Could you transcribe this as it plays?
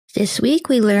This week,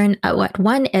 we learn what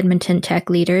one Edmonton tech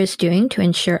leader is doing to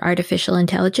ensure artificial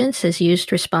intelligence is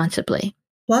used responsibly.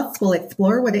 Plus, we'll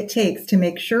explore what it takes to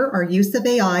make sure our use of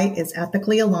AI is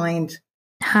ethically aligned.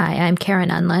 Hi, I'm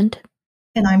Karen Unland.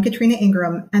 And I'm Katrina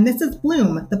Ingram, and this is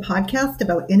Bloom, the podcast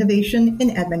about innovation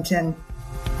in Edmonton.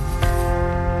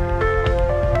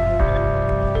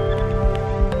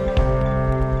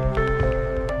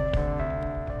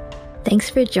 Thanks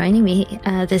for joining me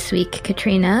this week,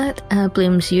 Katrina.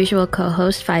 Bloom's usual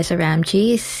co-host, Faiza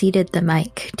Ramji, ceded the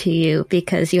mic to you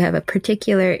because you have a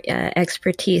particular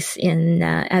expertise in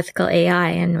ethical AI,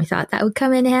 and we thought that would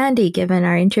come in handy given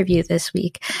our interview this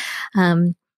week.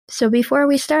 So before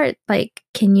we start,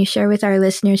 can you share with our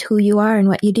listeners who you are and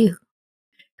what you do?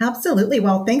 Absolutely.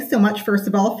 Well, thanks so much, first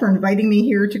of all, for inviting me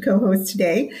here to co-host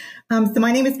today. So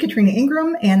my name is Katrina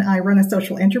Ingram, and I run a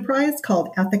social enterprise called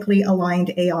Ethically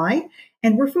Aligned AI.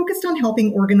 And we're focused on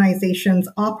helping organizations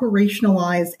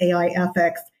operationalize AI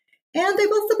ethics. And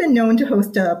I've also been known to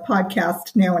host a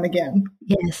podcast now and again.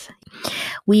 Yes.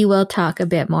 We will talk a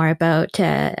bit more about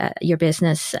your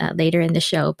business later in the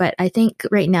show, but I think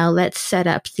right now let's set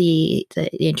up the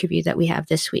interview that we have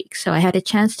this week. So I had a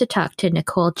chance to talk to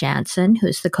Nicole Jansen,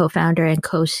 who's the co-founder and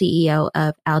co-CEO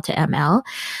of AltaML,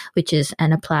 which is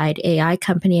an applied AI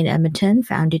company in Edmonton,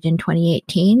 founded in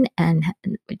 2018, and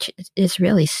which is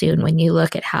really soon when you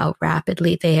look at how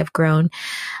rapidly they have grown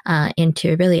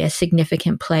into really a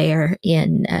significant player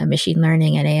in machine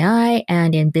learning and AI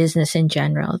and in business in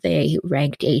general. They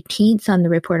ranked 18th on the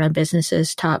Report on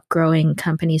Business's top growing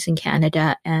companies in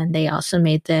Canada, and they also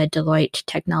made the Deloitte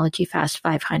Technology Fast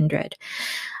 500.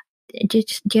 Do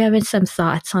you have some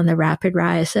thoughts on the rapid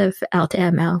rise of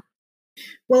AltaML?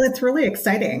 Well, it's really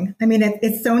exciting. I mean,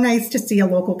 it's so nice to see a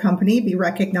local company be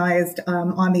recognized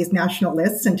on these national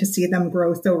lists and to see them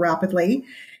grow so rapidly.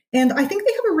 And I think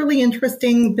they have a really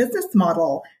interesting business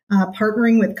model,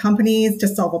 partnering with companies to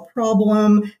solve a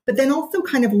problem, but then also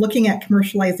kind of looking at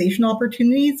commercialization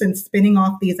opportunities and spinning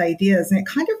off these ideas. And it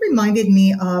kind of reminded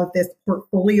me of this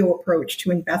portfolio approach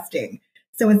to investing.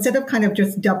 So instead of kind of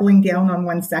just doubling down on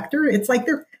one sector, it's like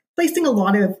they're placing a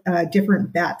lot of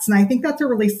different bets. And I think that's a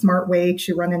really smart way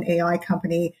to run an AI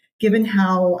company, given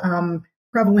how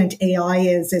prevalent AI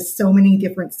is so many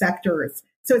different sectors.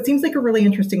 So it seems like a really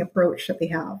interesting approach that they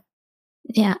have.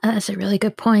 Yeah, that's a really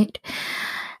good point.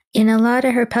 In a lot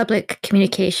of her public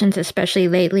communications, especially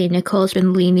lately, Nicole's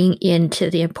been leaning into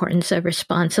the importance of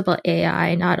responsible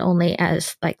AI, not only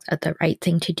as the right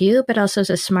thing to do, but also as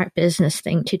a smart business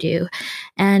thing to do.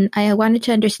 And I wanted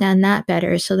to understand that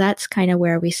better. So that's kind of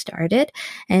where we started.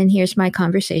 And here's my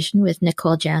conversation with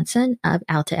Nicole Jansen of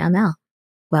AltaML.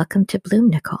 Welcome to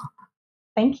Bloom, Nicole.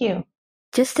 Thank you.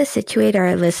 Just to situate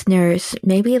our listeners,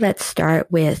 maybe let's start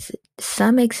with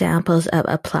some examples of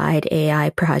applied AI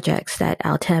projects that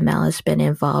AltaML has been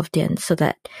involved in so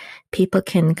that people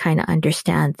can kind of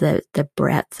understand the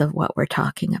breadth of what we're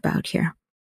talking about here.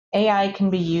 AI can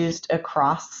be used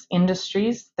across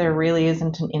industries. There really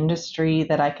isn't an industry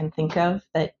that I can think of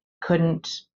that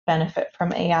couldn't benefit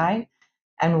from AI.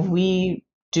 And we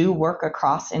do work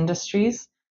across industries,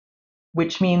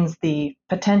 which means the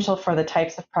potential for the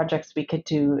types of projects we could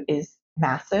do is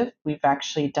massive. We've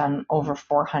actually done over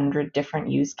 400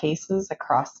 different use cases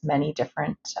across many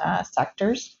different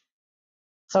sectors.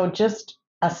 So just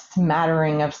a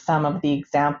smattering of some of the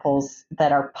examples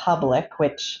that are public,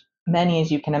 which many,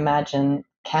 as you can imagine,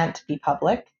 can't be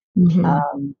public.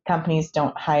 Mm-hmm. Companies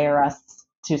don't hire us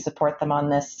to support them on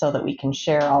this so that we can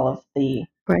share all of the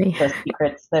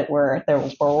secrets that we're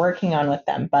working on with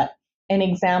them. But an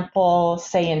example,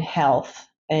 say in health,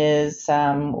 is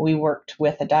we worked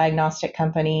with a diagnostic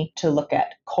company to look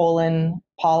at colon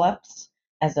polyps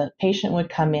as a patient would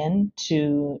come in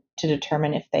to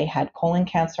determine if they had colon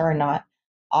cancer or not.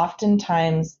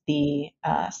 Oftentimes, the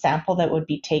sample that would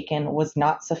be taken was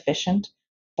not sufficient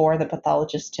for the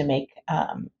pathologist to make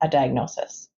a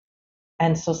diagnosis.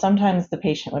 And so sometimes the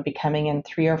patient would be coming in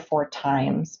 3 or 4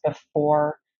 times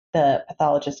before the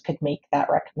pathologist could make that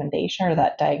recommendation or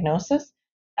that diagnosis.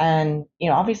 And,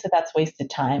 obviously that's wasted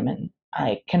time. And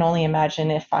I can only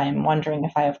imagine if I'm wondering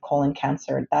if I have colon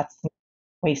cancer, that's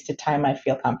wasted time I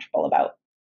feel comfortable about.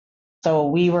 So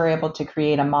we were able to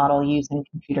create a model using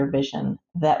computer vision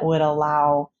that would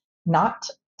allow not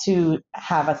to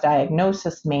have a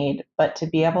diagnosis made, but to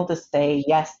be able to say,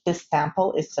 yes, this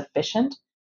sample is sufficient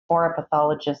for a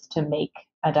pathologist to make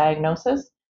a diagnosis,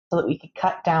 so that we could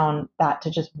cut down that to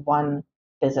just one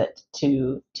visit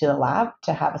to the lab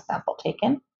to have a sample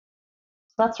taken.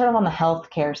 So that's sort of on the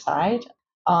healthcare side.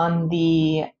 On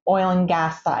the oil and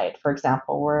gas side, for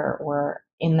example, we're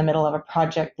in the middle of a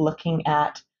project looking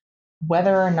at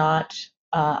whether or not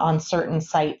on certain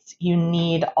sites, you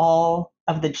need all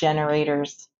of the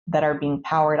generators that are being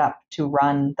powered up to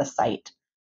run the site.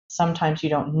 Sometimes you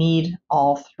don't need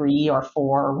all 3 or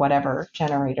 4 or whatever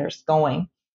generators going.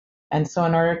 And so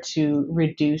in order to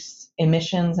reduce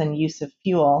emissions and use of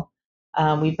fuel,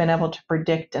 we've been able to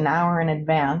predict an hour in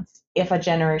advance if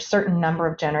a certain number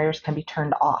of generators can be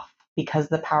turned off because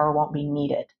the power won't be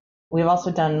needed. We've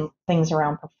also done things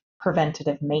around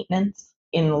preventative maintenance.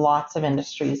 In lots of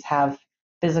industries have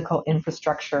physical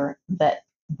infrastructure that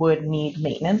would need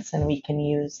maintenance, and we can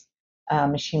use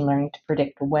machine learning to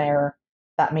predict where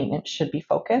that maintenance should be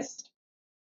focused.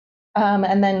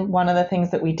 And then one of the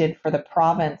things that we did for the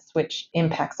province, which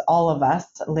impacts all of us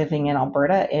living in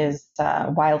Alberta, is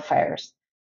wildfires.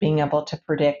 Being able to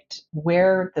predict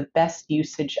where the best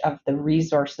usage of the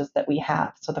resources that we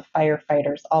have, so the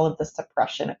firefighters, all of the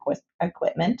suppression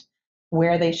equipment,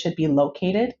 where they should be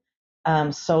located,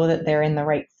 so that they're in the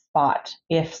right spot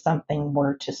if something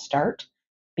were to start.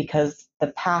 Because the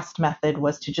past method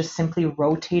was to just simply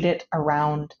rotate it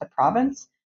around the province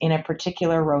in a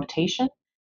particular rotation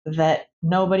that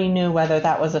nobody knew whether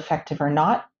that was effective or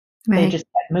not. Right. They just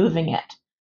kept moving it.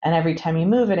 And every time you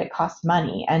move it, it costs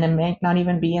money and it may not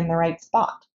even be in the right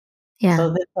spot. Yeah. So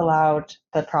this allowed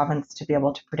the province to be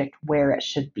able to predict where it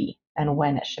should be and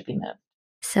when it should be moved.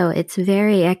 So it's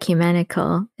very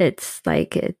ecumenical. It's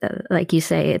like you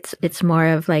say, it's more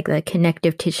of like the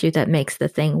connective tissue that makes the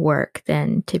thing work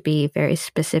than to be very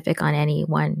specific on any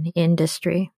one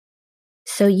industry.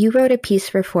 So you wrote a piece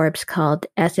for Forbes called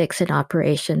Ethics in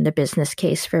Operation, the Business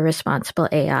Case for Responsible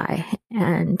AI.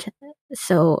 And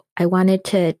so I wanted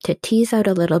to tease out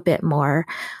a little bit more.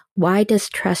 Why does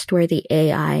trustworthy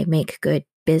AI make good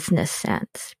business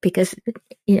sense? Because,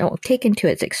 taken to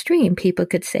its extreme, people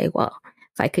could say, well,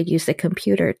 if I could use the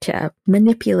computer to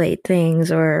manipulate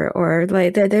things or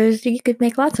like you could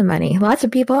make lots of money. Lots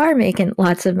of people are making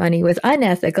lots of money with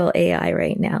unethical AI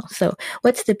right now. So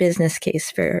what's the business case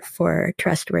for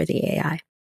trustworthy AI?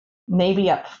 Maybe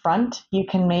up front, you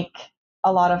can make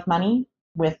a lot of money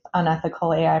with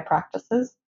unethical AI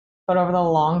practices, but over the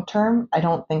long term, I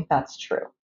don't think that's true.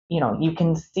 You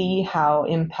can see how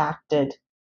impacted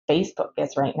Facebook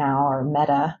is right now, or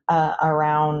Meta,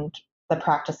 around the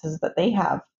practices that they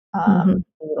have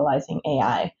utilizing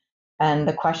AI, and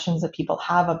the questions that people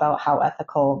have about how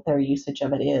ethical their usage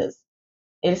of it is.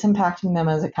 It's impacting them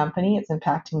as a company, it's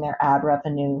impacting their ad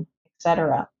revenue,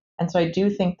 etc. And so I do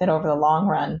think that over the long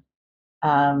run,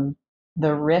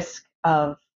 the risk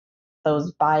of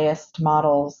those biased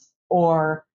models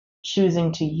or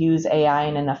choosing to use AI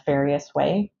in a nefarious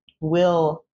way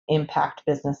will impact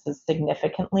businesses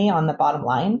significantly on the bottom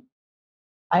line.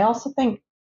 I also think,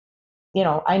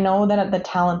 I know that the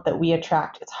talent that we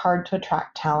attract, it's hard to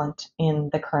attract talent in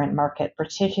the current market,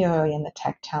 particularly in the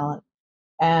tech talent.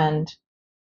 And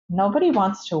nobody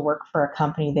wants to work for a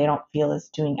company they don't feel is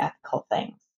doing ethical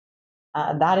things.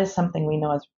 That is something we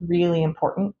know is really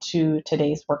important to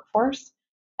today's workforce.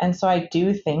 And so I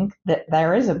do think that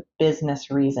there is a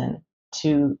business reason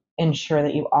to ensure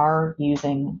that you are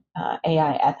using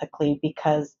AI ethically,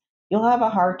 because you'll have a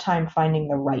hard time finding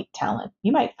the right talent.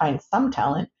 You might find some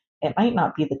talent. It might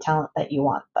not be the talent that you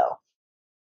want, though.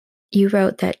 You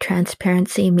wrote that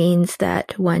transparency means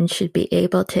that one should be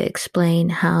able to explain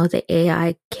how the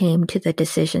AI came to the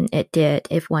decision it did.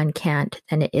 If one can't,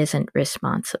 then it isn't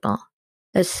responsible.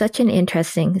 That's such an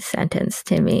interesting sentence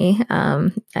to me.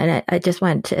 And I just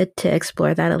want to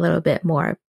explore that a little bit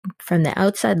more. From the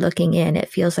outside looking in, it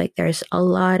feels like there's a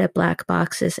lot of black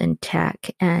boxes in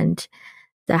tech, and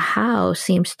the how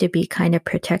seems to be kind of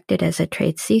protected as a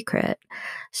trade secret.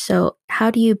 So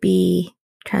how do you be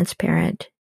transparent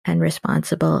and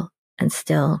responsible and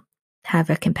still have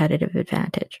a competitive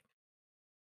advantage?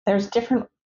 There's different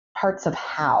parts of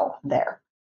how there.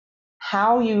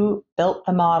 How you built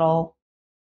the model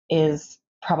is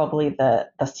probably the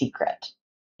secret.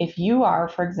 If you are,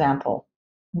 for example,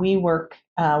 we work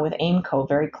with Aimco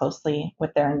very closely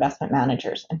with their investment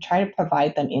managers and try to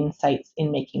provide them insights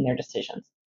in making their decisions.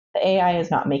 The AI is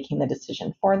not making the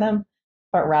decision for them,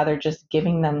 but rather just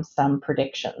giving them some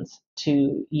predictions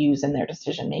to use in their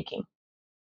decision making.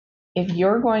 If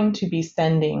you're going to be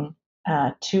sending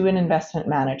to an investment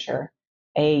manager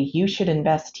you should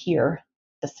invest here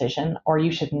decision, or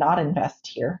you should not invest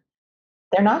here,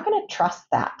 they're not going to trust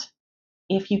that.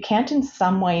 If you can't in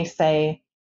some way say,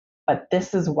 but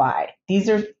this is why, these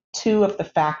are two of the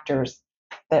factors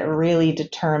that really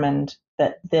determined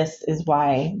that this is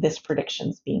why this prediction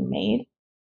is being made.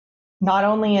 Not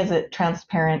only is it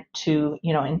transparent to,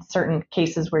 in certain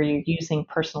cases where you're using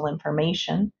personal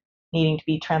information, needing to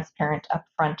be transparent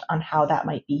upfront on how that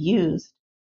might be used,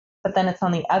 But then it's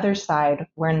on the other side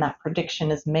when that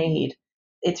prediction is made.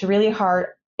 It's really hard.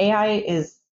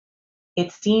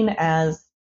 It's seen as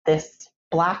this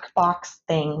black box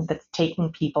thing that's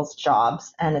taking people's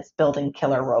jobs and it's building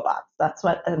killer robots. That's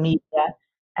what the media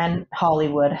and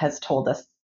Hollywood has told us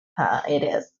it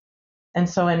is. And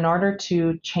so, in order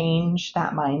to change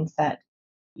that mindset,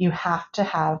 you have to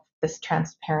have this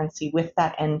transparency with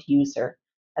that end user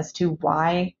as to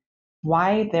why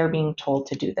they're being told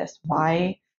to do this,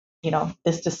 why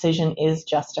this decision is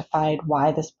justified,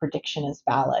 why this prediction is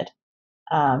valid,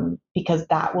 because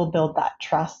that will build that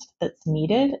trust that's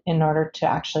needed in order to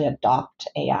actually adopt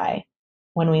AI.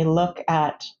 When we look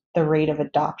at the rate of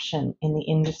adoption in the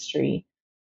industry,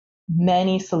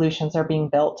 many solutions are being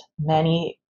built,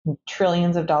 many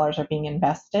trillions of dollars are being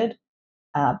invested,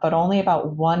 but only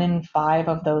about 1 in 5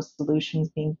 of those solutions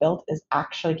being built is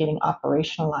actually getting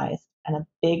operationalized. And a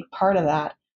big part of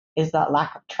that is that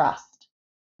lack of trust.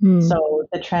 So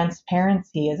the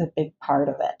transparency is a big part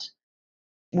of it.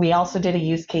 We also did a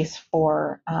use case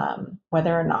for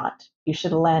whether or not you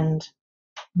should lend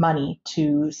money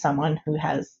to someone who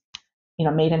has,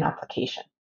 made an application.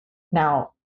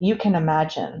 Now, you can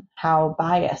imagine how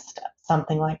biased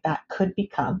something like that could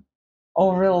become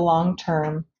over the long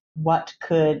term. What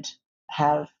could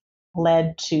have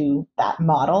led to that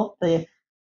model?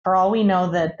 For all we know,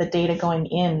 that the data going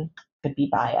in could be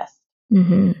biased.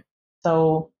 Mm-hmm.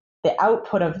 So the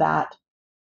output of that,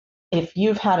 if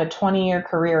you've had a 20-year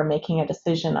career making a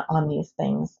decision on these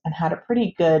things and had a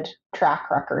pretty good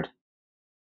track record,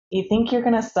 you think you're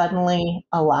going to suddenly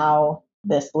allow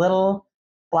this little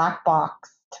black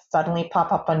box to suddenly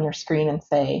pop up on your screen and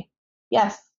say,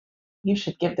 yes, you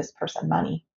should give this person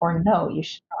money, or no, you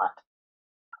should not?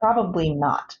 Probably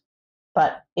not.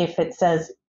 But if it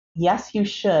says, yes, you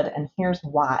should, and here's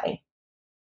why,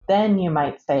 then you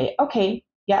might say, okay,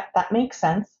 yeah, that makes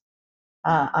sense.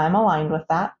 I'm aligned with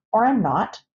that, or I'm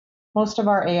not. Most of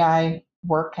our AI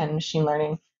work and machine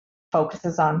learning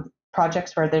focuses on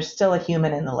projects where there's still a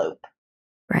human in the loop,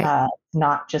 Right.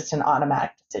 not just an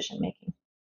automatic decision making.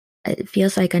 It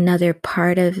feels like another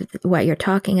part of what you're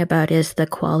talking about is the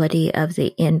quality of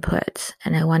the inputs.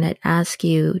 And I want to ask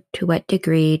you, to what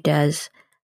degree does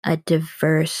a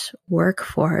diverse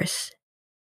workforce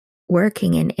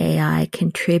working in AI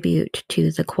contribute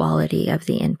to the quality of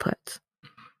the inputs?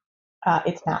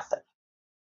 It's massive.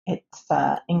 It's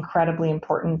incredibly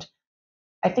important.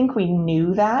 I think we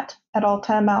knew that at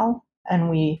AltaML, and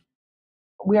we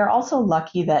are also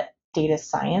lucky that data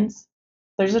science,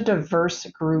 there's a diverse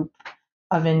group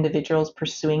of individuals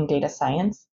pursuing data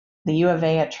science. The U of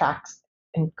A attracts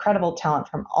incredible talent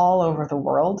from all over the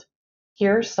world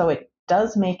here, so it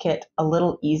does make it a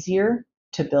little easier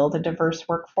to build a diverse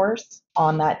workforce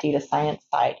on that data science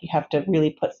side. You have to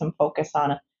really put some focus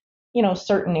on,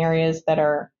 certain areas that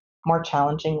are more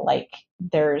challenging, like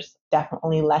there's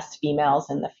definitely less females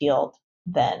in the field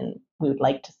than we would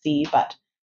like to see, but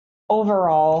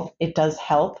overall, it does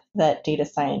help that data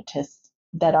scientists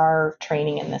that are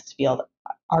training in this field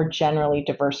are generally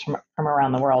diverse from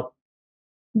around the world.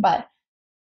 But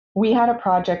we had a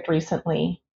project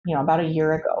recently, about a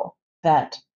year ago,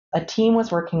 that a team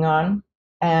was working on,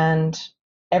 and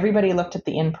everybody looked at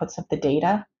the inputs of the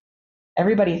data.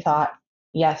 Everybody thought,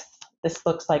 yes, this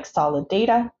looks like solid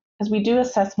data, because we do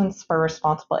assessments for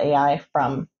responsible AI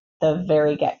from the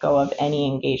very get-go of any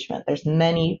engagement. There's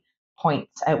many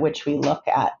points at which we look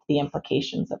at the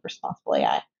implications of responsible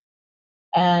AI.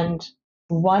 And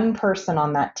one person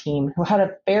on that team who had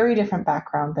a very different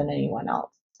background than anyone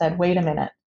else said, wait a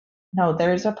minute, no,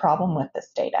 there's a problem with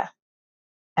this data.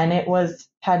 And it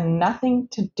had nothing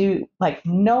to do, like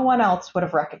no one else would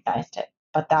have recognized it,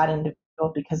 but that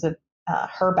individual, because of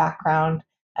her background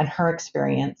and her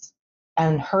experience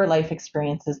and her life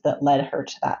experiences that led her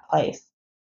to that place.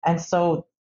 And so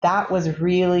that was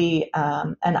really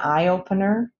an eye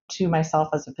opener to myself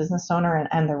as a business owner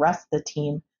and the rest of the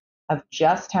team of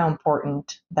just how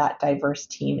important that diverse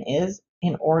team is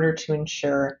in order to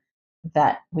ensure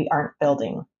that we aren't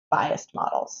building biased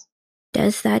models.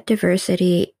 Does that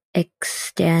diversity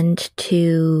extend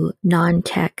to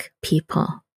non-tech people?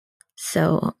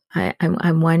 So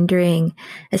I'm wondering,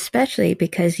 especially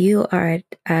because you are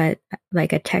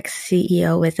like a tech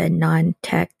CEO with a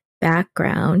non-tech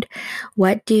background,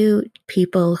 what do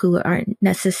people who aren't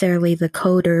necessarily the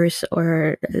coders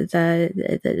or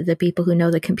the people who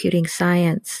know the computing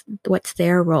science, what's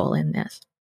their role in this?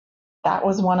 That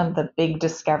was one of the big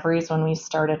discoveries when we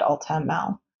started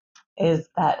AltaML, is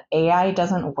that AI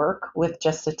doesn't work with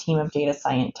just a team of data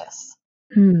scientists.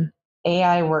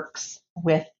 AI works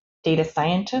with data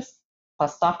scientists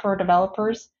plus software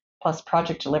developers plus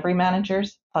project delivery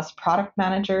managers, plus product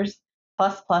managers,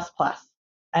 plus, plus, plus.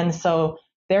 And so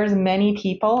there's many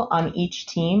people on each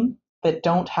team that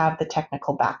don't have the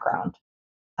technical background.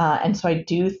 And so I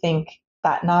do think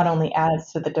that not only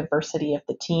adds to the diversity of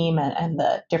the team and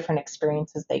the different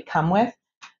experiences they come with,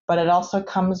 but it also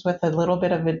comes with a little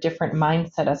bit of a different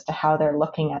mindset as to how they're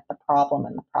looking at the problem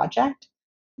and the project.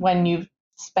 When you've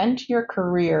spent your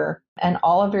career and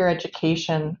all of your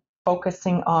education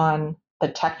focusing on the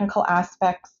technical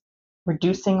aspects,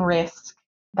 reducing risk,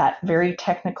 that very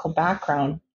technical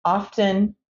background,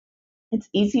 often it's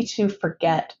easy to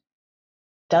forget,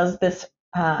 does this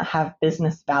have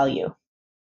business value?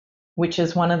 Which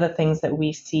is one of the things that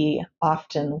we see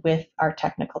often with our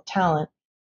technical talent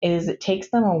is it takes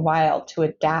them a while to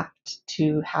adapt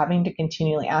to having to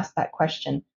continually ask that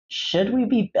question, should we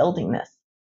be building this?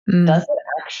 Does it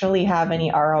actually have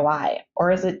any ROI? Or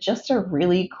is it just a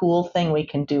really cool thing we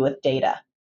can do with data?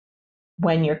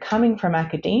 When you're coming from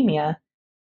academia,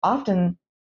 often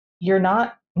you're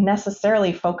not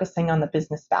necessarily focusing on the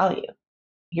business value.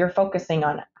 You're focusing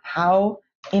on how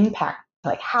impact,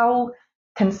 like how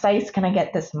concise can I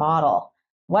get this model?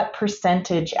 What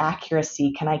percentage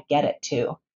accuracy can I get it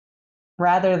to?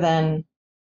 Rather than,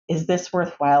 is this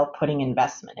worthwhile putting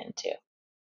investment into?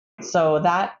 So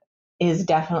that is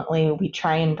definitely, we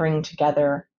try and bring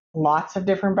together lots of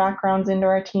different backgrounds into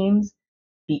our teams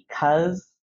because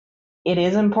it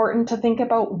is important to think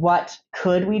about what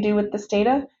could we do with this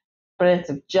data, but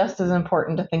it's just as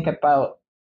important to think about,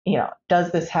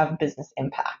 does this have business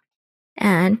impact?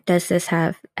 And does this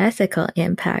have ethical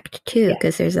impact too?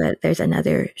 Because there's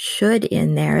another should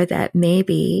in there that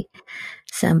maybe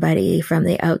somebody from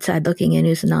the outside looking in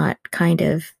who's not kind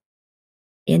of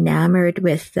enamored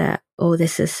with that, oh,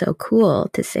 this is so cool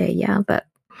to say, yeah, but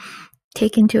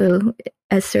taken to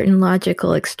a certain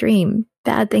logical extreme,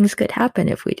 bad things could happen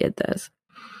if we did this.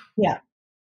 Yeah.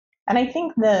 And I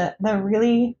think the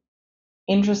really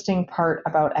interesting part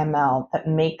about ML that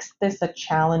makes this a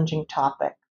challenging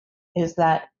topic is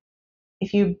that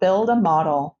if you build a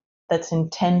model that's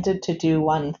intended to do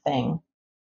one thing,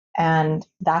 and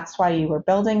that's why you were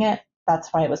building it, that's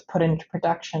why it was put into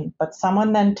production, but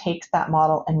someone then takes that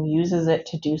model and uses it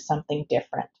to do something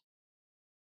different,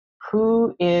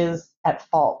 who is at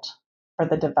fault for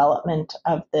the development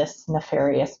of this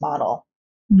nefarious model?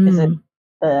 Is it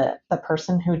the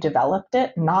person who developed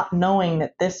it, not knowing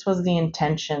that this was the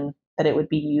intention that it would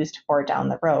be used for down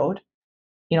the road?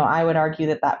 I would argue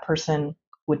that that person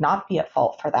would not be at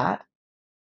fault for that.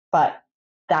 But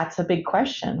that's a big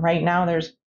question. Right now,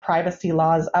 there's privacy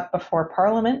laws up before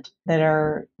Parliament that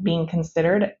are being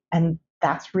considered, and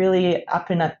that's really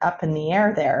up in the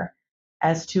air there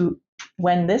as to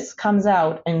when this comes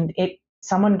out and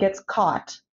someone gets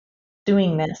caught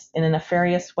doing this in a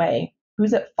nefarious way,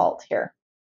 who's at fault here?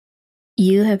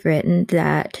 You have written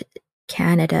that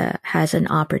Canada has an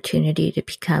opportunity to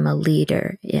become a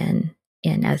leader in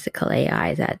ethical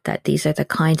AI, that these are the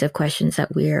kinds of questions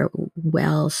that we're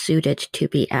well suited to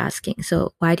be asking.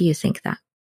 So why do you think that?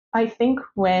 I think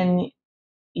when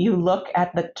you look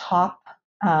at the top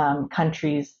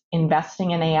countries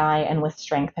investing in AI and with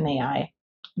strength in AI,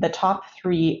 the top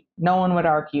three, no one would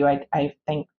argue, I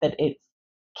think that it's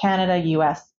Canada,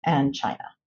 US, and China.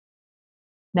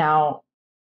 Now,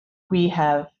 we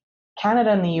have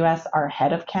Canada and the US are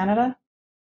ahead of Canada,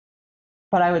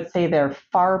 but I would say they're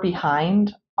far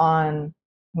behind on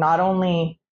not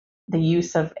only the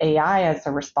use of AI as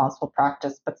a responsible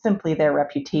practice, but simply their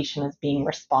reputation as being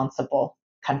responsible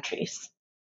countries.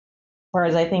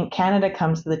 Whereas I think Canada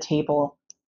comes to the table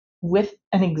with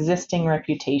an existing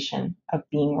reputation of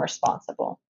being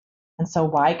responsible. And so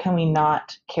why can we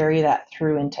not carry that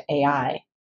through into AI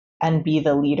and be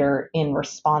the leader in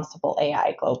responsible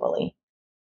AI globally?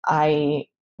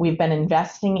 We've been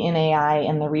investing in AI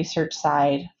in the research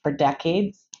side for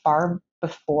decades, far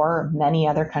before many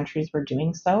other countries were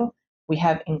doing so. We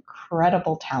have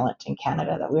incredible talent in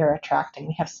Canada that we are attracting.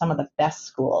 We have some of the best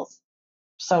schools.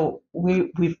 So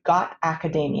we've got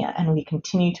academia and we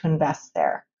continue to invest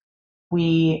there.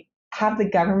 We have the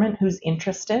government who's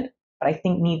interested, but I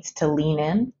think needs to lean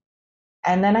in.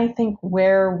 And then I think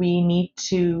where we need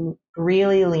to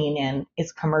really lean in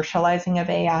is commercializing of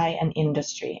AI and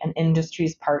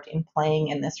industry's part in playing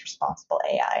in this responsible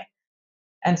AI.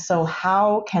 And so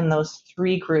how can those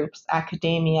three groups,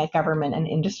 academia, government, and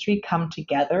industry, come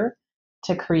together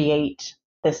to create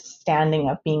this standing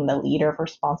of being the leader of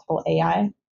responsible AI?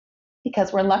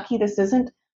 Because we're lucky this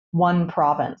isn't one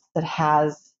province that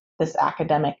has this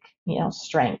academic,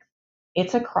 strength.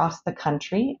 It's across the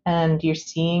country, and you're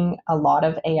seeing a lot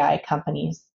of AI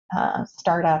companies,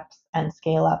 startups and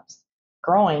scale ups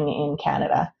growing in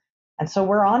Canada. And so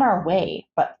we're on our way,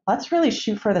 but let's really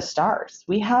shoot for the stars.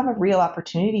 We have a real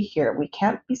opportunity here. We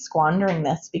can't be squandering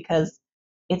this because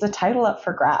it's a title up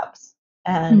for grabs.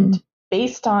 And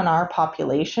based on our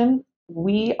population,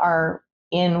 we are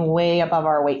in way above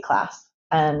our weight class.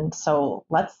 And so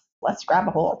let's grab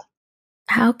a hold.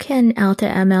 How can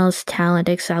AltaML's Talent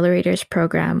Accelerators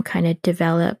program kind of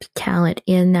develop talent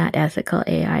in that ethical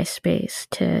AI space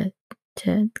to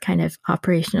kind of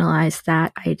operationalize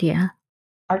that idea?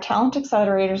 Our Talent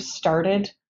Accelerators started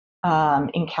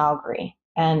in Calgary,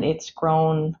 and it's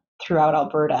grown throughout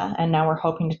Alberta, and now we're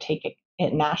hoping to take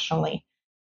it nationally.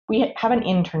 We have an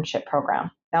internship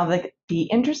program. Now, the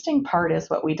interesting part is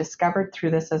what we discovered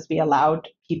through this as we allowed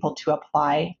people to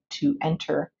apply to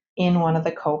enter in one of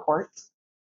the cohorts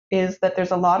is that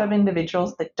there's a lot of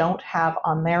individuals that don't have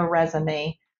on their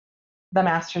resume the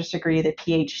master's degree, the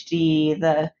PhD,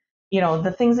 the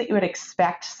things that you would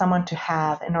expect someone to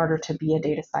have in order to be a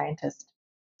data scientist.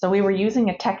 So we were using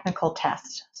a technical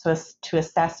test to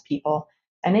assess people,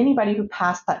 and anybody who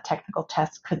passed that technical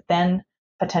test could then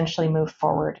potentially move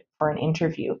forward for an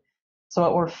interview. So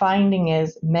what we're finding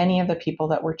is many of the people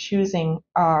that we're choosing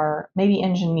are maybe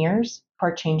engineers who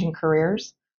are changing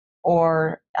careers,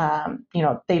 or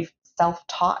they've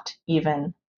self-taught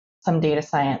even some data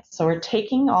science. So we're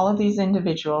taking all of these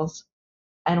individuals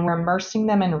and we're immersing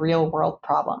them in real world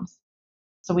problems.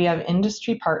 So we have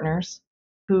industry partners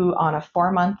who on a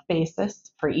 4-month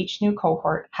basis for each new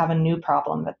cohort have a new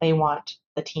problem that they want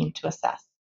the team to assess.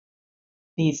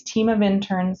 These team of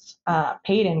interns,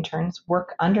 paid interns,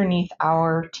 work underneath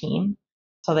our team.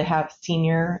 So they have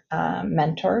senior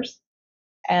mentors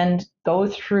and go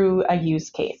through a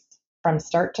use case from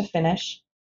start to finish,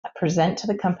 present to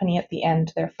the company at the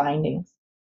end their findings.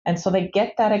 And so they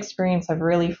get that experience of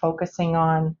really focusing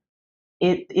on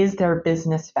it is their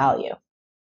business value.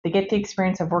 They get the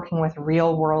experience of working with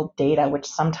real world data, which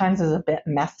sometimes is a bit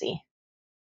messy.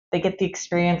 They get the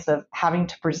experience of having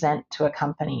to present to a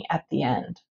company at the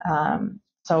end.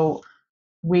 So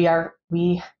we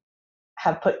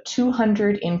have put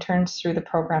 200 interns through the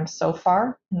program so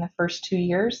far in the first 2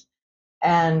 years.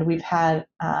 And we've had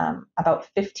about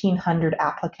 1,500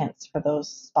 applicants for those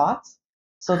spots.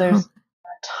 So there's a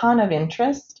ton of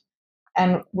interest,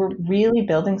 and we're really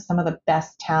building some of the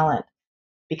best talent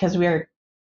because we're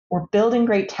building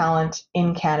great talent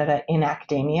in Canada in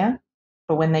academia.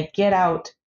 But when they get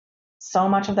out, so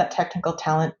much of that technical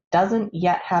talent doesn't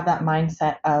yet have that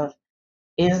mindset of,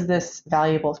 is this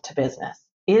valuable to business?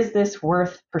 Is this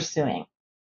worth pursuing?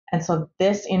 And so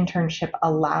this internship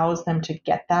allows them to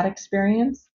get that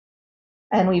experience.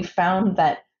 And we've found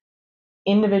that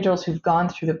individuals who've gone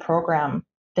through the program,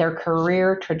 their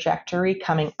career trajectory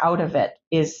coming out of it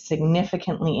is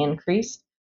significantly increased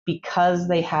because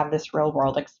they have this real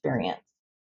world experience.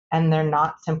 And they're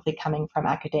not simply coming from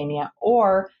academia,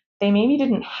 or they maybe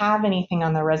didn't have anything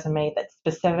on their resume that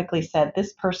specifically said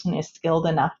this person is skilled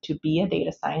enough to be a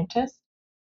data scientist.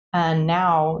 And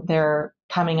now they're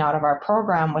coming out of our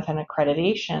program with an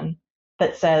accreditation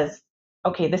that says,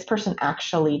 okay, this person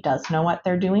actually does know what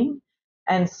they're doing.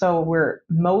 And so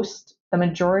the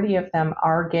majority of them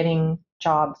are getting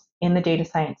jobs in the data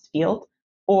science field,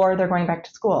 or they're going back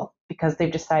to school because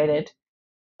they've decided,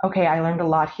 okay, I learned a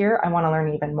lot here. I want to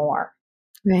learn even more.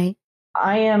 Right.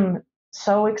 I am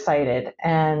so excited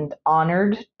and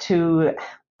honored to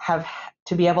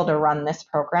be able to run this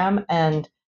program and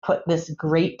put this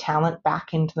great talent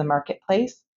back into the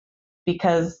marketplace,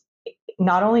 because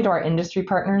not only do our industry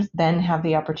partners then have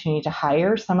the opportunity to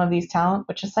hire some of these talent,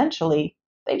 which essentially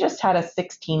they just had a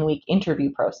 16-week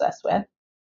interview process with,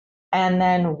 and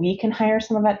then we can hire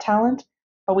some of that talent,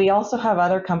 but we also have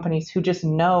other companies who just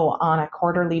know on a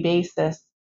quarterly basis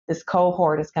this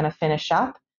cohort is going to finish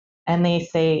up, and they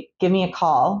say, give me a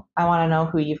call. I want to know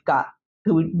who you've got,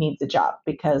 who needs a job,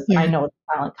 because I know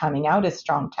the talent coming out is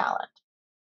strong talent.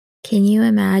 Can you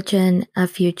imagine a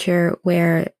future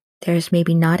where there's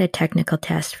maybe not a technical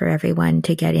test for everyone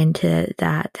to get into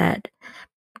that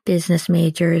business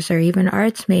majors or even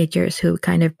arts majors who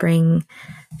kind of bring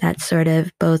that sort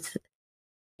of both,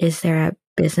 is there a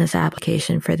business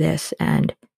application for this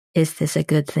and is this a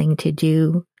good thing to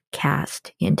do,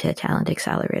 cast into talent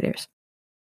accelerators?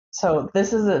 So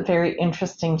this is a very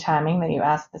interesting timing that you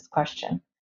asked this question,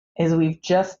 is we've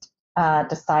just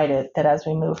decided that as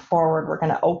we move forward, we're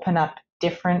going to open up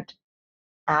different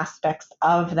aspects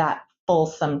of that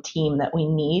fulsome team that we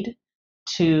need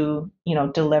to,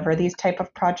 deliver these type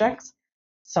of projects.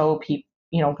 So,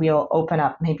 we'll open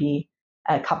up maybe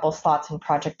a couple slots in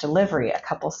project delivery, a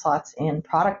couple slots in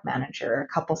product manager,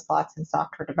 a couple slots in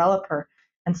software developer.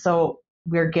 And so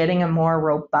we're getting a more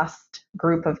robust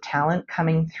group of talent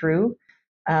coming through.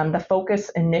 The focus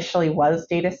initially was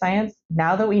data science.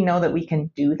 Now that we know that we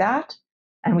can do that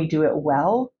and we do it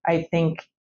well, I think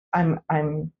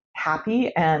I'm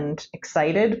happy and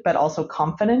excited, but also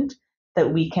confident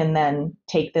that we can then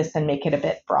take this and make it a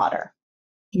bit broader.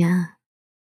 Yeah,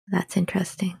 that's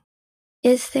interesting.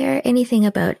 Is there anything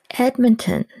about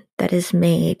Edmonton that has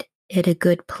made it a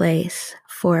good place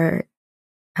for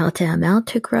AltaML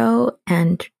to grow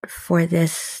and for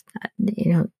this,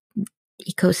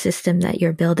 ecosystem that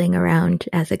you're building around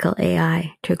ethical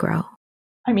AI to grow?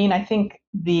 I mean, I think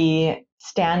the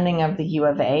standing of the U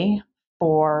of A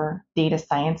for data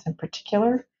science in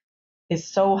particular is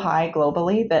so high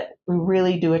globally that we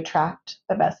really do attract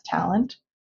the best talent.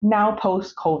 Now,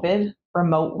 post COVID,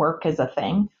 remote work is a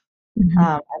thing,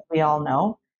 as we all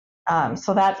know.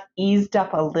 So that's eased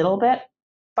up a little bit,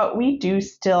 but we do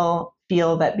still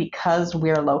feel that because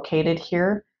we're located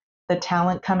here, the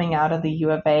talent coming out of the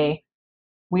U of A,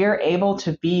 we are able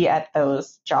to be at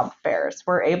those job fairs.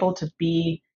 We're able to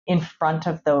be in front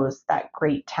of that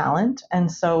great talent.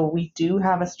 And so we do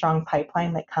have a strong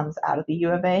pipeline that comes out of the U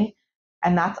of A.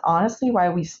 And that's honestly why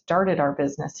we started our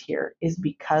business here, is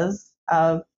because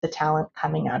of the talent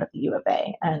coming out of the U of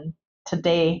A. And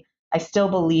today, I still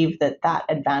believe that that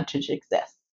advantage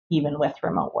exists, even with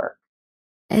remote work.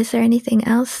 Is there anything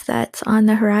else that's on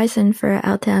the horizon for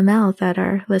AltaML that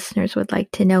our listeners would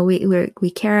like to know?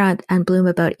 We care on Bloom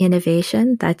about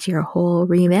innovation. That's your whole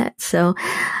remit. So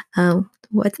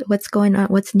what's going on?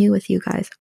 What's new with you guys?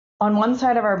 On one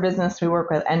side of our business, we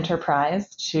work with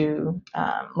enterprise to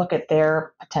look at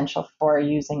their potential for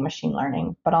using machine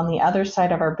learning. But on the other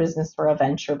side of our business, we're a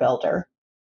venture builder.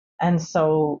 And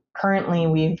so currently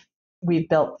we've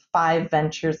built 5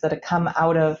 ventures that have come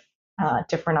out of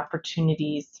different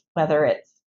opportunities, whether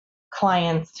it's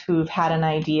clients who've had an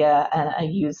idea and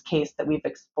a use case that we've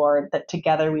explored that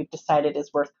together we've decided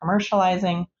is worth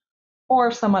commercializing,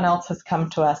 or someone else has come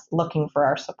to us looking for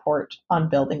our support on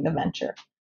building the venture.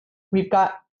 We've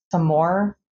got some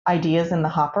more ideas in the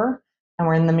hopper, and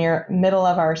we're in the middle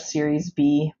of our Series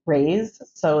B raise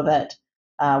so that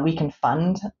we can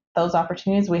fund those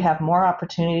opportunities. We have more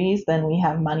opportunities than we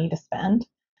have money to spend.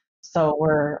 So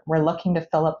we're looking to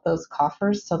fill up those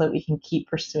coffers so that we can keep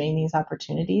pursuing these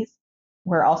opportunities.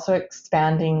 We're also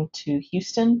expanding to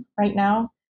Houston right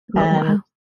now, and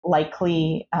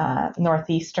likely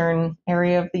northeastern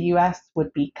area of the U.S.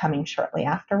 would be coming shortly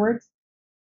afterwards.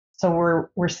 So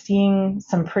we're seeing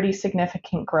some pretty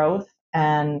significant growth,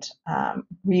 and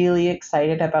really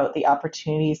excited about the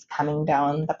opportunities coming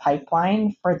down the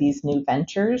pipeline for these new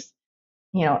ventures.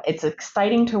 It's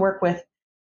exciting to work with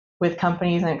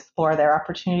companies and explore their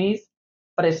opportunities,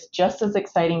 but it's just as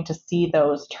exciting to see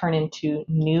those turn into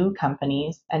new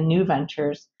companies and new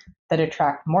ventures that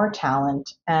attract more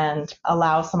talent and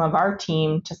allow some of our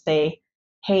team to say,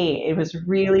 hey, it was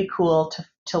really cool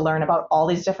to learn about all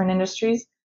these different industries,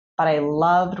 but I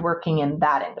loved working in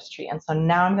that industry. And so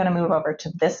now I'm going to move over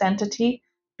to this entity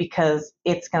because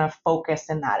it's going to focus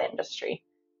in that industry.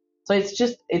 So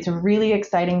it's a really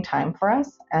exciting time for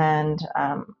us, and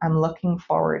I'm looking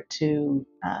forward to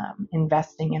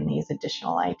investing in these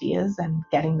additional ideas and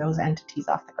getting those entities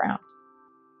off the ground.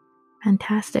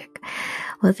 Fantastic.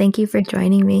 Well, thank you for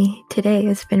joining me today.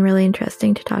 It's been really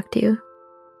interesting to talk to you.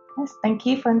 Yes, thank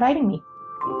you for inviting me.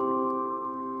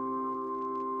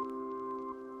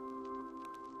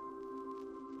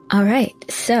 All right.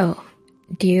 So,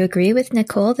 do you agree with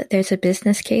Nicole that there's a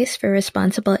business case for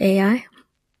responsible AI?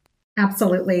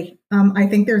 Absolutely. I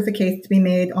think there's a case to be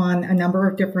made on a number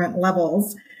of different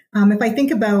levels. If I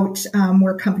think about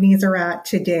where companies are at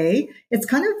today, it's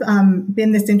kind of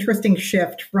been this interesting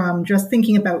shift from just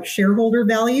thinking about shareholder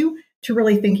value to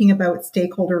really thinking about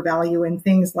stakeholder value and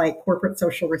things like corporate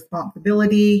social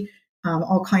responsibility,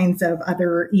 all kinds of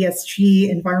other ESG,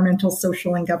 environmental,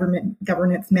 social, and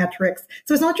governance metrics.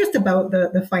 So it's not just about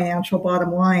the financial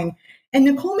bottom line. And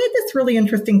Nicole made this really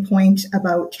interesting point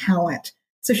about talent.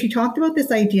 So she talked about this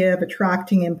idea of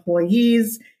attracting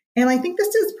employees. And I think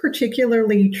this is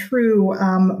particularly true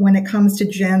when it comes to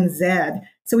Gen Z.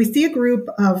 So we see a group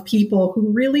of people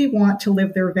who really want to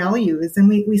live their values. And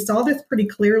we saw this pretty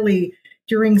clearly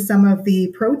during some of the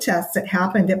protests that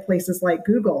happened at places like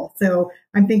Google. So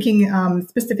I'm thinking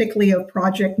specifically of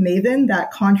Project Maven, that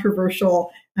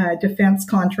controversial defense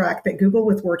contract that Google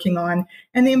was working on.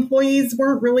 And the employees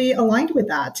weren't really aligned with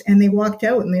that. And they walked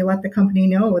out and they let the company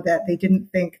know that they didn't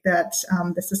think that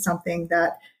this is something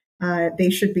that they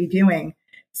should be doing.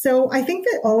 So I think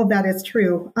that all of that is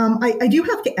true. I do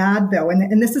have to add, though,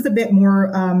 and this is a bit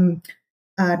more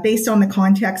based on the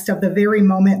context of the very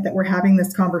moment that we're having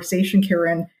this conversation,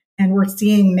 Karen, and we're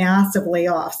seeing massive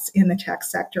layoffs in the tech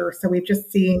sector. So we've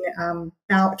just seen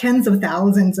tens of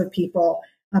thousands of people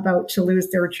about to lose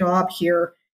their job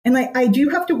here. And I do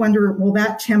have to wonder, will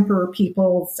that temper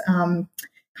people's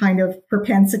kind of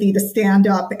propensity to stand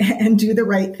up and do the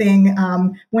right thing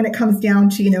when it comes down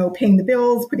to, paying the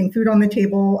bills, putting food on the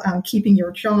table, keeping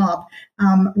your job?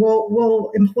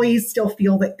 Will employees still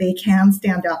feel that they can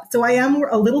stand up? So I am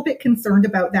a little bit concerned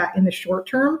about that in the short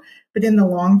term, but in the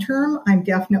long term, I'm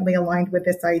definitely aligned with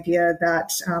this idea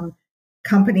that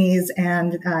companies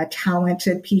and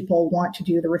talented people want to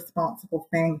do the responsible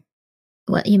thing.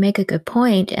 Well, you make a good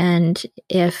point. And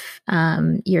if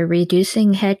you're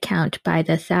reducing headcount by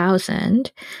the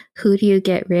 1,000, who do you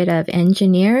get rid of?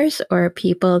 Engineers or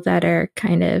people that are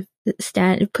kind of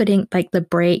putting like the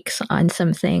brakes on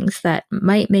some things that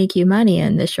might make you money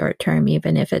in the short term,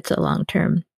 even if it's a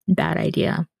long-term bad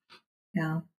idea?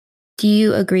 Yeah. Do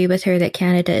you agree with her that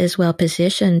Canada is well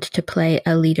positioned to play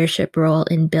a leadership role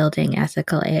in building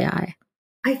ethical AI?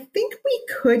 I think we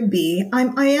could be. I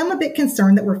am a bit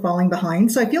concerned that we're falling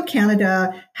behind. So I feel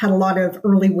Canada had a lot of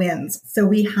early wins. So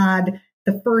we had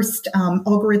the first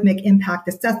algorithmic impact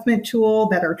assessment tool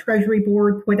that our Treasury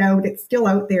Board put out. It's still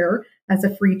out there as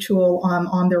a free tool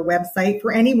on their website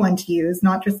for anyone to use,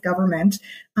 not just government.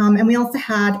 And we also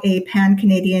had a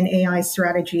pan-Canadian AI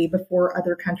strategy before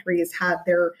other countries had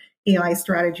their AI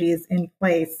strategies in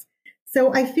place.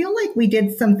 So I feel like we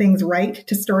did some things right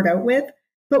to start out with.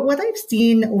 But what I've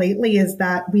seen lately is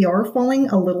that we are falling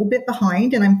a little bit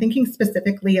behind, and I'm thinking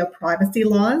specifically of privacy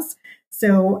laws.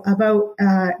 So about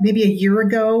maybe a year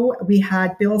ago, we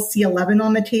had Bill C-11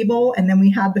 on the table, and then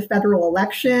we had the federal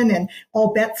election, and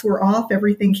all bets were off.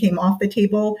 Everything came off the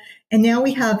table. And now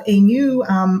we have a new,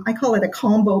 I call it a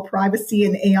combo privacy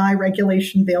and AI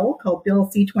regulation bill called Bill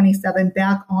C-27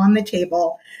 back on the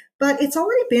table. But it's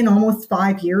already been almost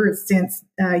 5 years since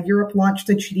Europe launched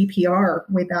the GDPR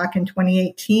way back in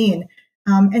 2018.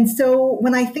 And so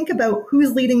when I think about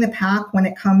who's leading the pack when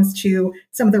it comes to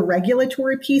some of the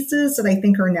regulatory pieces that I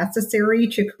think are necessary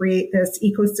to create this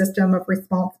ecosystem of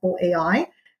responsible AI,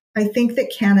 I think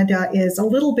that Canada is a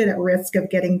little bit at risk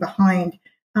of getting behind.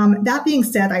 That being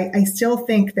said, I still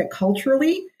think that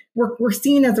culturally, we're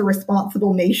seen as a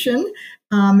responsible nation.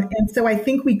 And so I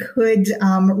think we could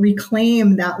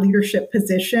reclaim that leadership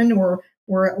position or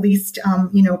at least,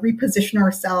 reposition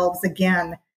ourselves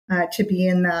again to be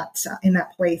in that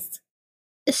place.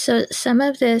 So some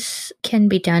of this can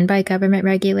be done by government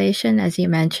regulation, as you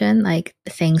mentioned, like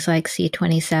things like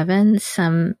C-27.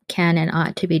 Some can and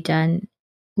ought to be done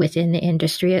within the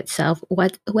industry itself.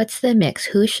 What's the mix?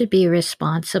 Who should be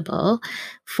responsible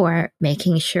for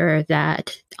making sure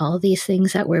that all these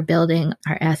things that we're building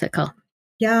are ethical?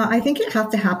 Yeah, I think it has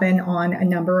to happen on a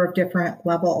number of different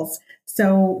levels.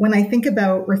 So when I think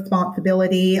about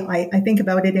responsibility, I think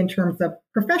about it in terms of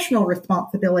professional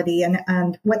responsibility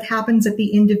and what happens at the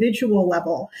individual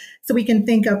level. So we can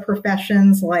think of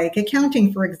professions like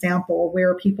accounting, for example,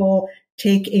 where people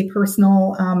take a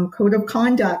personal code of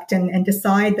conduct and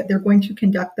decide that they're going to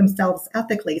conduct themselves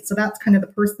ethically. So that's kind of the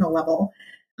personal level.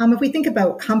 If we think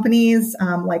about companies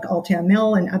like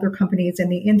AltaML and other companies in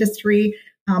the industry,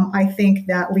 I think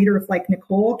that leaders like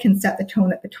Nicole can set the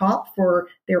tone at the top for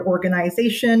their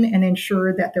organization and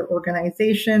ensure that their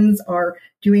organizations are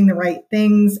doing the right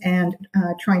things and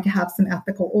trying to have some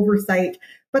ethical oversight.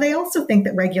 But I also think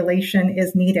that regulation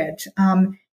is needed.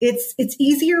 It's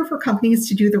easier for companies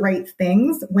to do the right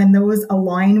things when those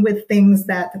align with things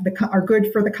that are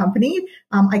good for the company.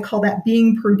 I call that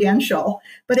being prudential,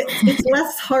 but it's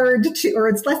less hard to, or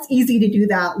it's less easy to do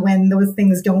that when those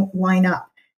things don't line up.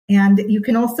 And you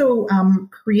can also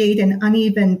create an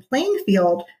uneven playing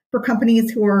field for companies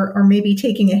who are maybe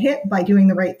taking a hit by doing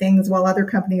the right things while other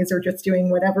companies are just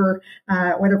doing whatever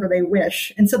they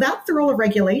wish. And so that's the role of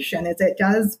regulation, is it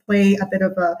does play a bit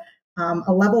of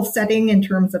a level setting in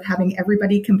terms of having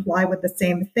everybody comply with the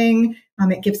same thing.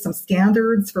 It gives some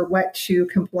standards for what to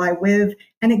comply with,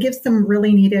 and it gives some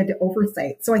really needed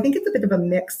oversight. So I think it's a bit of a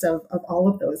mix of all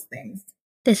of those things.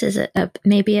 This is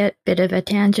maybe a bit of a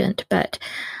tangent, but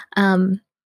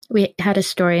we had a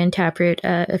story in Taproot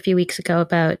a few weeks ago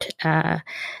about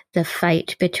the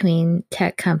fight between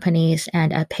tech companies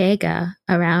and APEGA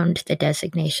around the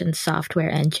designation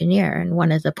software engineer. And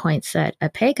one of the points that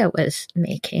APEGA was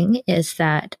making is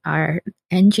that our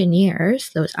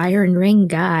engineers, those iron ring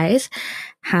guys,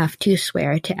 have to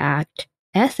swear to act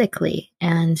ethically.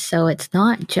 And so it's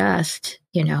not just,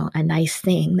 a nice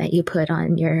thing that you put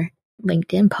on your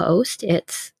LinkedIn post.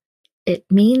 It's it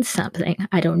means something.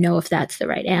 I don't know if that's the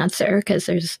right answer because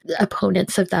there's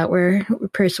opponents of that were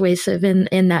persuasive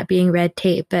in that being red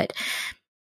tape. But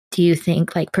do you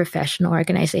think like professional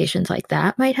organizations like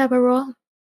that might have a role?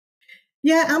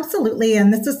 Yeah, absolutely.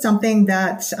 And this is something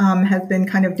that has been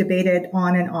kind of debated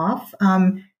on and off.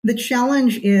 The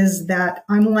challenge is that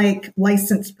unlike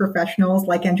licensed professionals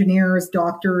like engineers,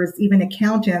 doctors, even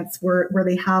accountants, where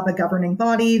they have a governing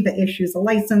body that issues a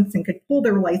license and could pull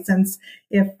their license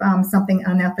if something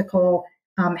unethical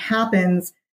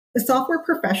happens, the software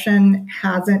profession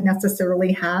hasn't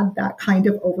necessarily had that kind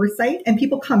of oversight. And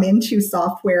people come into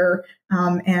software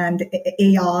and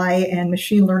AI and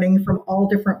machine learning from all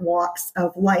different walks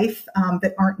of life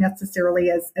that aren't necessarily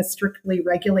as strictly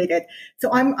regulated. So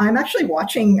I'm actually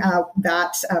watching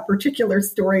that particular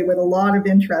story with a lot of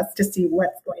interest to see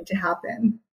what's going to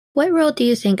happen. What role do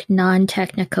you think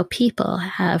non-technical people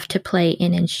have to play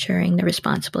in ensuring the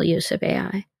responsible use of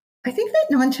AI? I think that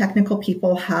non-technical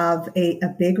people have a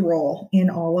big role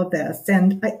in all of this.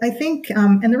 And I think,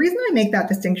 and the reason I make that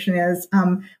distinction is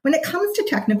when it comes to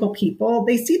technical people,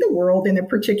 they see the world in a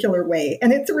particular way.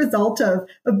 And it's a result of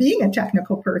being a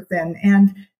technical person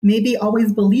and maybe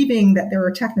always believing that there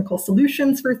are technical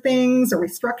solutions for things or we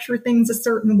structure things a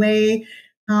certain way.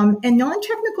 And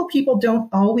non-technical people don't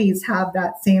always have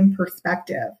that same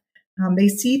perspective. They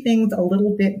see things a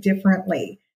little bit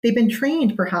differently. They've been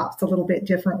trained perhaps a little bit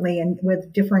differently and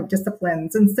with different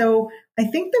disciplines. And so I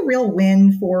think the real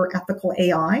win for ethical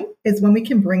AI is when we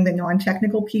can bring the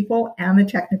non-technical people and the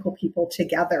technical people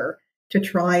together to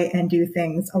try and do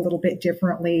things a little bit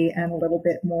differently and a little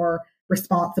bit more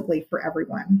responsibly for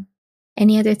everyone.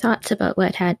 Any other thoughts about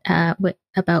what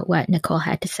Nicole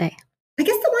had to say? I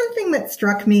guess the one thing that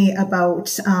struck me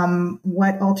about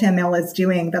what AltaML is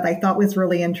doing that I thought was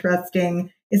really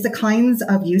interesting is the kinds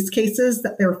of use cases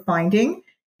that they're finding.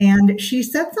 And she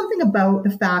said something about the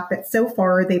fact that so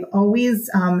far they've always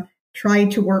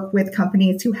tried to work with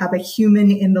companies who have a human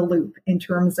in the loop in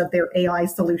terms of their AI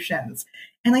solutions.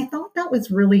 And I thought that was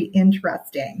really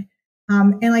interesting.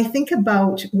 And I think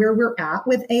about where we're at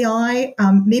with AI.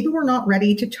 Maybe we're not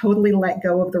ready to totally let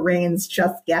go of the reins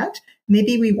just yet.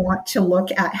 Maybe we want to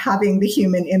look at having the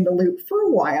human in the loop for a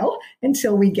while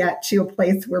until we get to a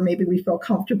place where maybe we feel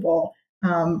comfortable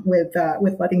with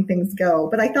letting things go.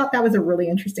 But I thought that was a really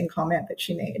interesting comment that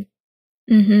she made.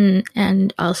 Mm-hmm.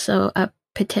 And also a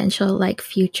potential like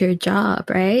future job,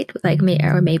 right? Like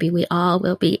or maybe we all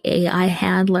will be AI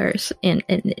handlers in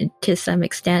to some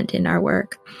extent in our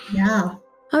work. Yeah.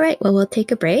 All right. Well, we'll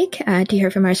take a break to hear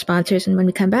from our sponsors. And when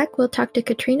we come back, we'll talk to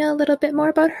Katrina a little bit more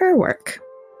about her work.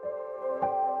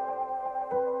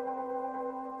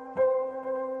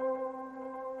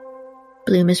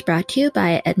 Bloom is brought to you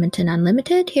by Edmonton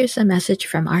Unlimited. Here's a message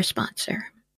from our sponsor.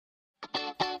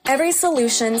 Every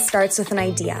solution starts with an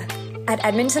idea. At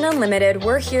Edmonton Unlimited,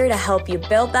 we're here to help you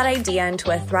build that idea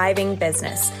into a thriving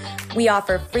business. We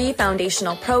offer free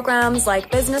foundational programs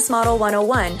like Business Model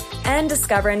 101 and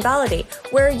Discover and Validate,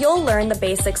 where you'll learn the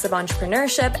basics of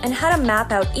entrepreneurship and how to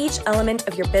map out each element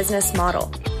of your business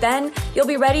model. Then, you'll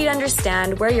be ready to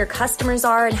understand where your customers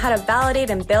are and how to validate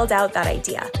and build out that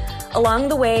idea. Along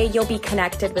the way, you'll be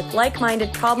connected with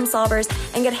like-minded problem solvers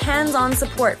and get hands-on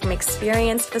support from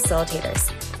experienced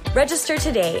facilitators. Register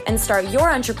today and start your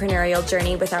entrepreneurial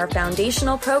journey with our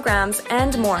foundational programs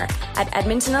and more at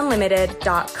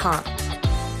edmontonunlimited.com.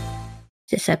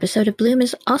 This episode of Bloom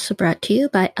is also brought to you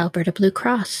by Alberta Blue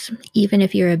Cross. Even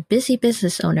if you're a busy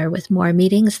business owner with more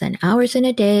meetings than hours in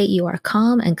a day, you are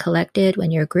calm and collected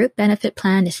when your group benefit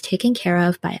plan is taken care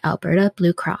of by Alberta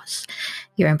Blue Cross.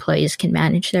 Your employees can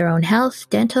manage their own health,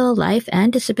 dental, life,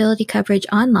 and disability coverage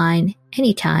online,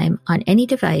 anytime, on any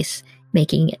device,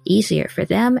 making it easier for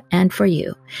them and for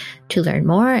you. To learn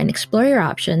more and explore your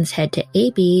options, head to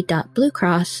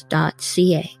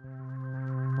ab.bluecross.ca.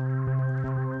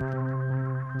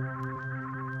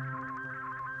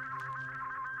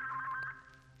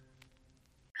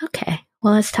 Okay,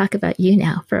 well, let's talk about you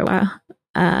now for a while.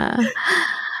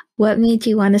 What made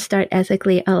you want to start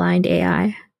Ethically Aligned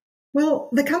AI? Well,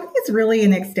 the company is really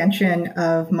an extension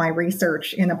of my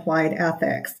research in applied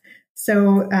ethics.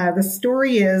 So the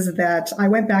story is that I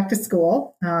went back to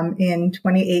school in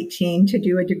 2018 to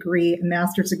do a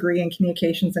master's degree in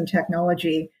communications and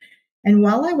technology. And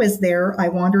while I was there, I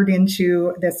wandered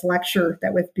into this lecture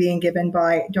that was being given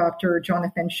by Dr.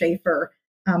 Jonathan Schaefer,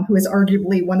 who is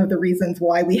arguably one of the reasons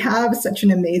why we have such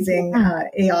an amazing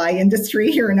AI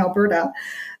industry here in Alberta.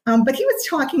 But he was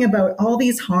talking about all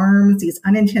these harms, these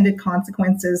unintended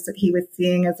consequences that he was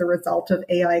seeing as a result of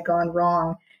AI gone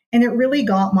wrong. And it really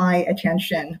got my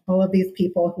attention, all of these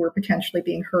people who were potentially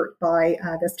being hurt by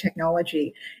this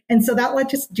technology. And so that led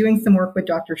to doing some work with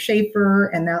Dr. Schaefer,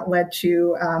 and that led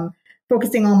to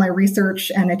focusing all my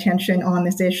research and attention on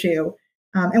this issue.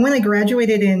 And when I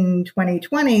graduated in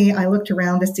 2020, I looked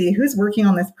around to see who's working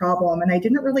on this problem, and I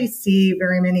didn't really see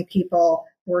very many people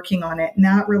working on it. And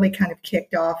that really kind of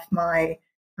kicked off my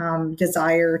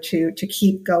desire to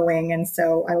keep going. And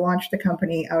so I launched the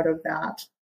company out of that.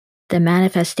 The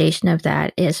manifestation of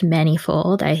that is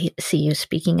manyfold. I see you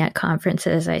speaking at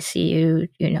conferences. I see you,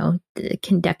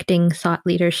 conducting thought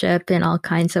leadership in all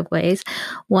kinds of ways.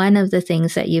 One of the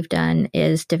things that you've done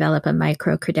is develop a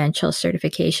micro-credential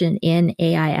certification in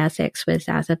AI ethics with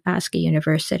Athabasca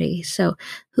University. So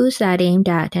who's that aimed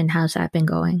at, and how's that been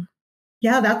going?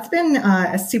 Yeah, that's been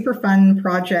a super fun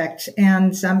project.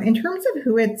 And in terms of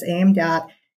who it's aimed at,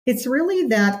 it's really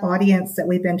that audience that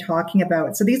we've been talking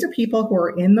about. So these are people who are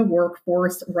in the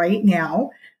workforce right now.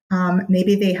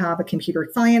 Maybe they have a computer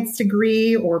science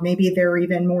degree, or maybe they're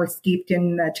even more steeped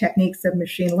in the techniques of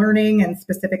machine learning and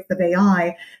specifics of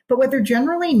AI. But what they're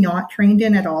generally not trained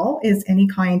in at all is any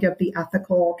kind of the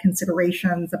ethical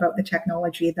considerations about the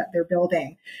technology that they're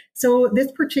building. So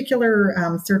this particular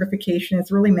certification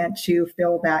is really meant to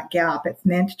fill that gap. It's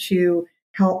meant to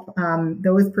help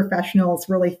those professionals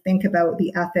really think about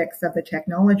the ethics of the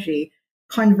technology.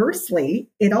 Conversely,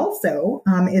 it also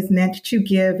is meant to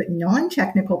give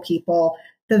non-technical people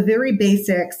the very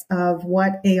basics of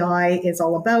what AI is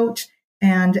all about,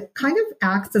 and kind of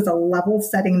acts as a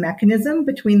level-setting mechanism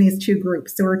between these two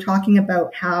groups. So we're talking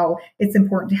about how it's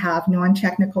important to have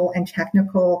non-technical and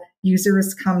technical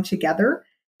users come together.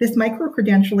 This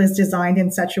micro-credential is designed in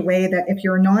such a way that if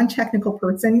you're a non-technical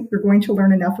person, you're going to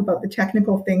learn enough about the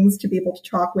technical things to be able to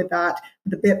talk about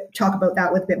that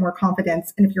with a bit more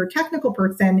confidence. And if you're a technical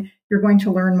person, you're going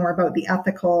to learn more about the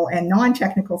ethical and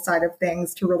non-technical side of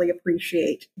things to really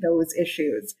appreciate those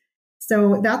issues.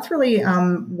 So that's really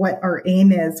what our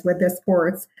aim is with this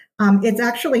course. It's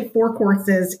actually 4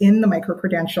 courses in the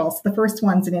micro-credential. So the first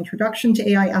one's an introduction to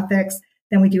AI ethics.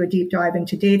 Then we do a deep dive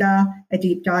into data, a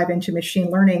deep dive into machine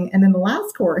learning. And then the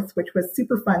last course, which was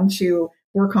super fun to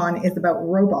work on, is about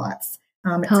robots.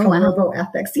 It's called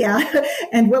RoboEthics. Yeah.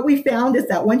 And what we found is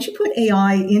that once you put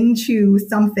AI into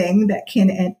something that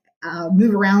can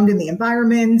move around in the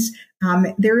environment,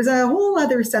 there's a whole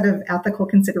other set of ethical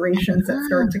considerations that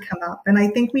start to come up. And I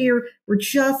think we're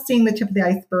just seeing the tip of the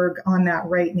iceberg on that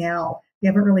right now. We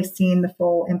haven't really seen the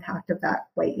full impact of that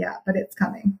quite yet, but it's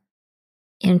coming.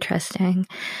 Interesting.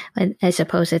 I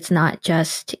suppose it's not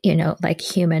just, like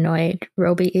humanoid,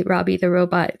 Robbie the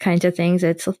robot kinds of things.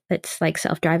 It's like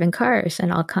self-driving cars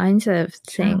and all kinds of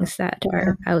things that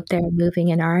are out there moving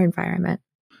in our environment.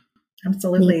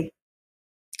 Absolutely.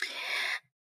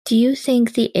 Do you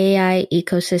think the AI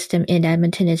ecosystem in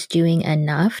Edmonton is doing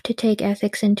enough to take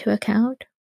ethics into account?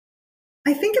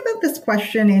 I think about this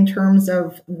question in terms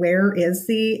of where is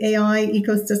the AI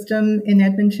ecosystem in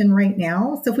Edmonton right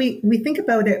now. So if we think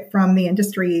about it from the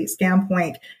industry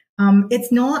standpoint,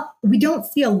 we don't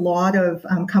see a lot of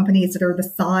companies that are the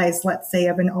size, let's say,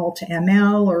 of an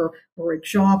AltaML or a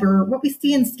Jobber. What we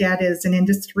see instead is an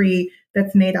industry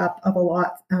that's made up of a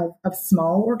lot of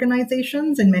small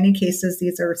organizations. In many cases,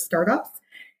 these are startups.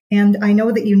 And I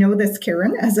know that you know this,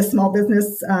 Karen, as a small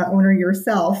business owner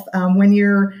yourself. When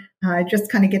you're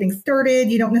just kind of getting started,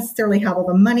 you don't necessarily have all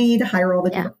the money to hire all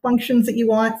the different functions that you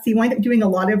want. So you wind up doing a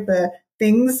lot of the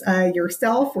things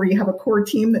yourself, where you have a core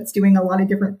team that's doing a lot of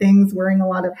different things, wearing a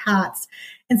lot of hats.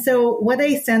 And so what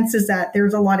I sense is that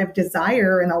there's a lot of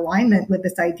desire and alignment with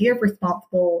this idea of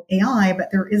responsible AI, but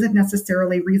there isn't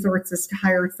necessarily resources to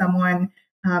hire someone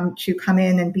to come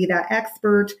in and be that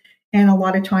expert. And a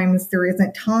lot of times there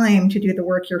isn't time to do the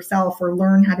work yourself or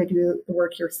learn how to do the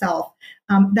work yourself.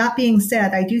 That being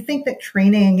said, I do think that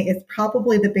training is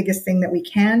probably the biggest thing that we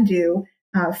can do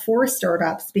for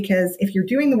startups, because if you're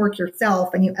doing the work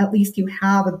yourself and at least you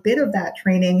have a bit of that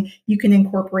training, you can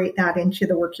incorporate that into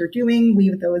the work you're doing,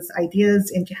 weave those ideas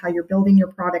into how you're building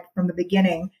your product from the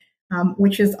beginning,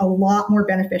 which is a lot more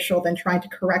beneficial than trying to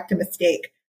correct a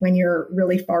mistake when you're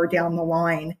really far down the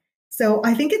line. So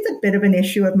I think it's a bit of an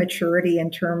issue of maturity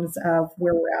in terms of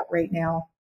where we're at right now.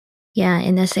 Yeah,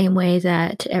 in the same way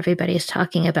that everybody is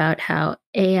talking about how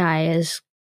AI is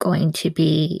going to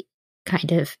be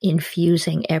kind of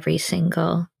infusing every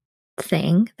single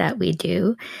thing that we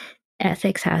do,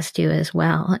 ethics has to as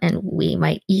well. And we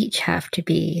might each have to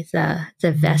be the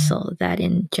vessel that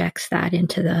injects that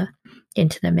into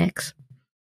the mix.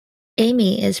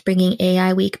 Amy is bringing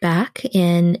AI Week back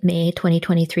in May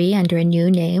 2023 under a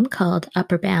new name called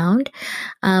Upper Bound.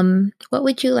 What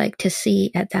would you like to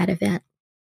see at that event?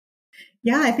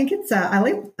 Yeah, I think it's, I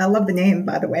love the name,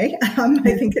 by the way.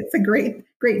 I think it's a great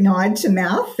nod to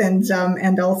math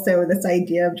and also this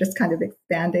idea of just kind of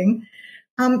expanding.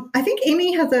 I think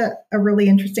Amy has a really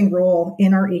interesting role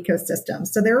in our ecosystem.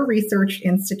 So they're a research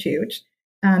institute.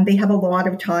 They have a lot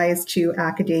of ties to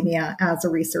academia as a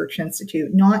research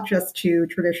institute, not just to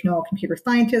traditional computer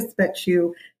scientists, but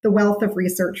to the wealth of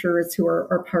researchers who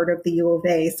are part of the U of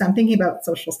A. So I'm thinking about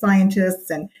social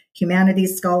scientists and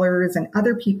humanities scholars and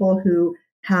other people who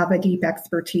have a deep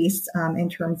expertise in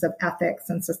terms of ethics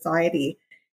and society.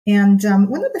 And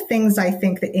one of the things I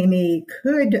think that Amy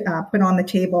could put on the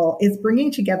table is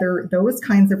bringing together those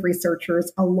kinds of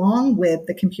researchers along with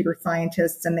the computer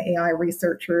scientists and the AI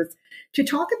researchers to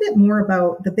talk a bit more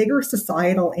about the bigger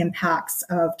societal impacts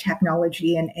of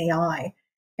technology and AI.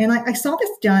 And I saw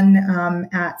this done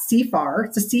at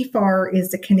CFAR. So CFAR is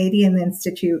the Canadian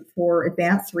Institute for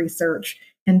Advanced Research,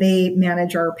 and they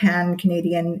manage our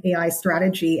pan-Canadian AI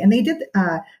strategy. And they did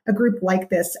a group like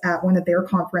this at one of their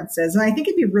conferences. And I think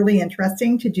it'd be really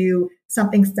interesting to do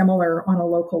something similar on a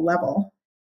local level.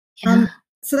 Yeah.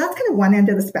 So that's kind of one end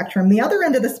of the spectrum. The other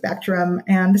end of the spectrum,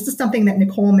 and this is something that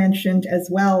Nicole mentioned as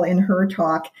well in her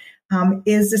talk,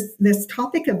 is this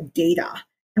topic of data.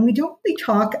 And we don't really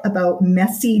talk about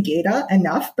messy data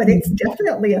enough, but it's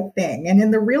definitely a thing. And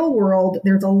in the real world,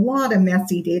 there's a lot of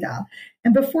messy data.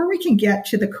 And before we can get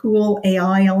to the cool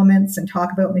AI elements and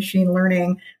talk about machine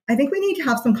learning, I think we need to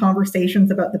have some conversations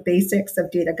about the basics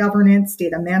of data governance,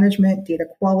 data management, data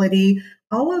quality,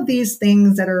 all of these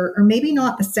things that are maybe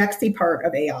not the sexy part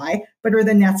of AI, but are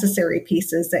the necessary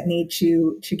pieces that need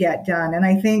to get done. And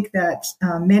I think that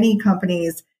many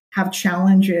companies have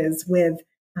challenges with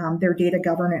their data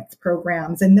governance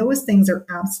programs. And those things are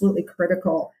absolutely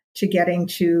critical to getting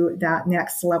to that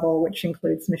next level, which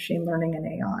includes machine learning and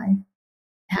AI.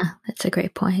 Yeah, that's a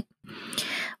great point.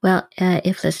 Well,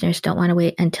 if listeners don't want to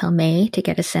wait until May to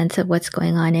get a sense of what's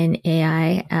going on in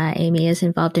AI, Amy is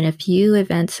involved in a few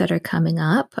events that are coming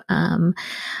up.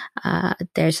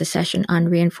 There's a session on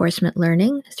reinforcement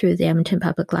learning through the Edmonton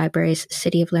Public Library's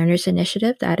City of Learners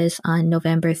initiative. That is on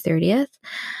November 30th.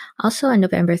 Also on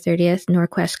November 30th,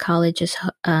 Norquest College is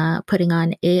putting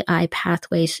on AI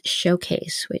Pathways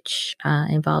Showcase, which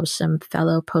involves some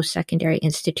fellow post-secondary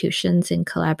institutions in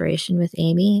collaboration with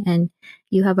Amy. And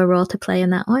you have a role to play in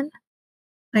that one?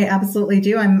 I absolutely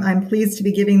do. I'm pleased to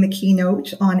be giving the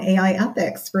keynote on AI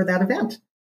ethics for that event.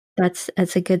 That's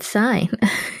a good sign.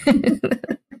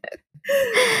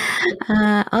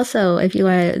 Also, if you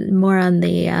want more on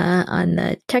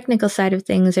the technical side of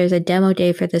things, there's a demo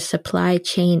day for the Supply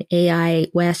Chain AI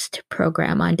West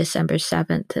program on December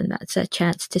 7th, and that's a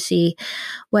chance to see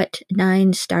what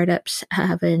 9 startups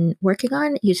have been working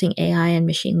on using AI and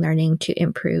machine learning to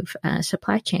improve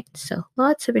supply chains. So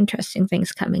lots of interesting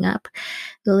things coming up.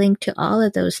 We'll link to all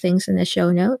of those things in the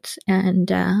show notes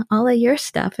and all of your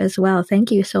stuff as well.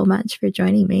 Thank you so much for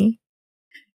joining me.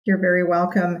 You're very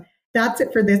welcome. That's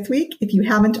it for this week. If you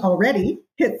haven't already,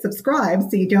 hit subscribe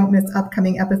so you don't miss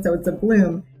upcoming episodes of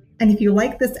Bloom. And if you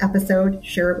like this episode,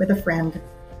 share it with a friend.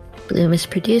 Bloom is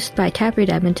produced by Taproot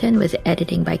Edmonton with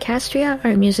editing by Castria.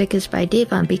 Our music is by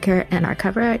Dave Von Beeker and our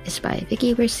cover art is by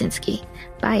Vicky Wersinski.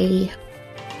 Bye.